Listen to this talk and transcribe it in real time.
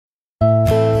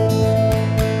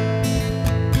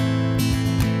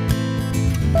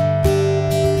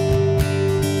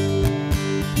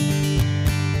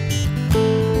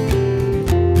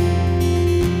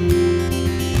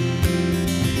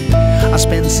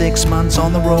6 months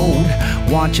on the road,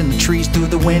 watching the trees through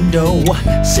the window,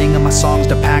 singing my songs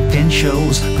to packed in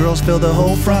shows. Girls fill the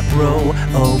whole front row.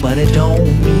 Oh, but it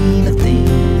don't mean a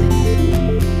thing.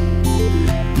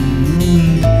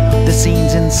 The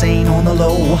scene's insane on the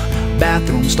low.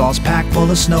 Bathroom stalls packed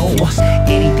full of snow.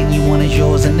 Anything you want is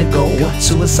yours and to go.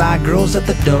 Suicide girls at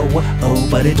the door. Oh,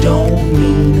 but it don't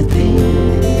mean a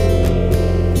thing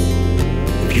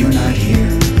if you're not here.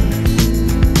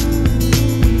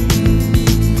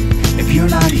 If you're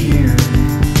not here.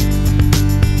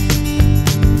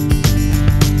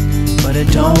 But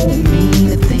it don't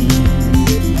mean a thing.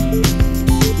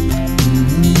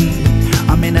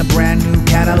 I'm in a brand new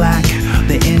Cadillac.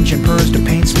 The engine purrs, the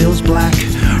paint spills black.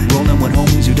 Rolling with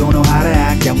homies who don't know how to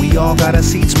act, and we all got our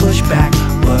seats pushed back.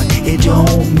 But it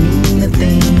don't mean a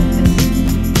thing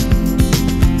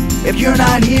if you're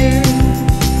not here.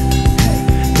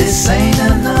 Hey, this ain't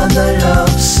another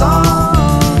love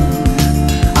song.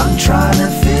 I'm trying to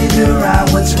figure out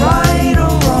what's right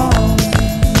or wrong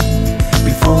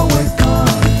before we're gone.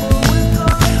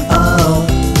 Oh,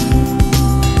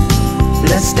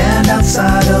 let's stand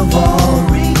outside of all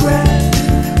regret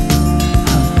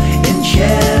and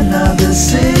share another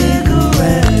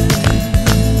cigarette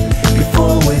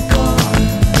before we're gone.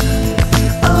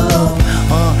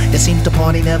 It seems the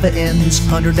party never ends.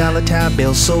 $100 tab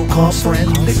bills, so-called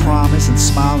friends. They promise and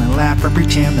smile and laugh and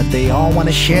pretend that they all want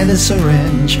to share the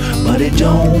syringe, but it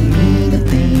don't mean a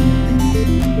thing.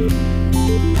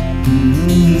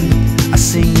 I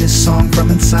sing this song from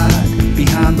inside,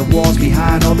 behind the walls,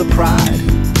 behind all the pride,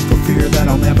 for fear that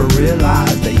I'll never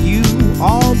realize that you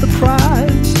are the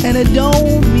prize. And it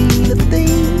don't mean a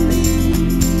thing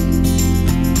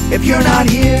if you're not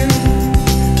here.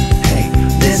 Hey,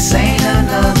 this ain't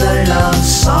another love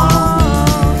song.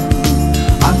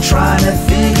 I'm trying to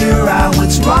figure out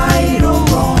what's right or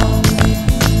wrong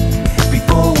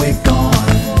before we're gone.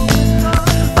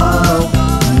 Oh,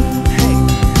 hey,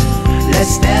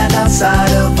 let's stand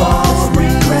outside of all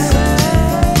regret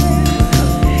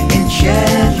and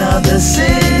share another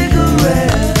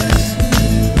cigarette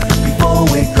before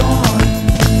we're gone.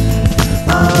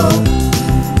 Oh,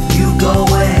 you go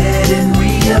ahead and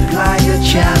reapply your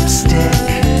chapstick.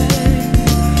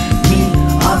 Me,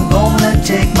 I'm gonna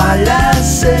take my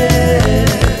last sip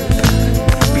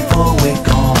before we're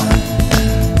gone.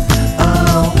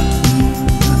 Oh,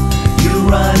 you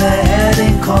run ahead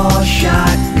and call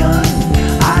shotgun.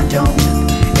 I don't,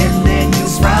 and then you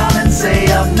frown and say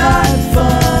I'm not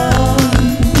fun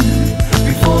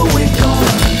before we're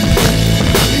gone.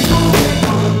 Before we're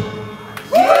gone.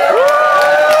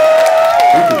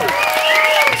 Thank you.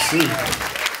 I see.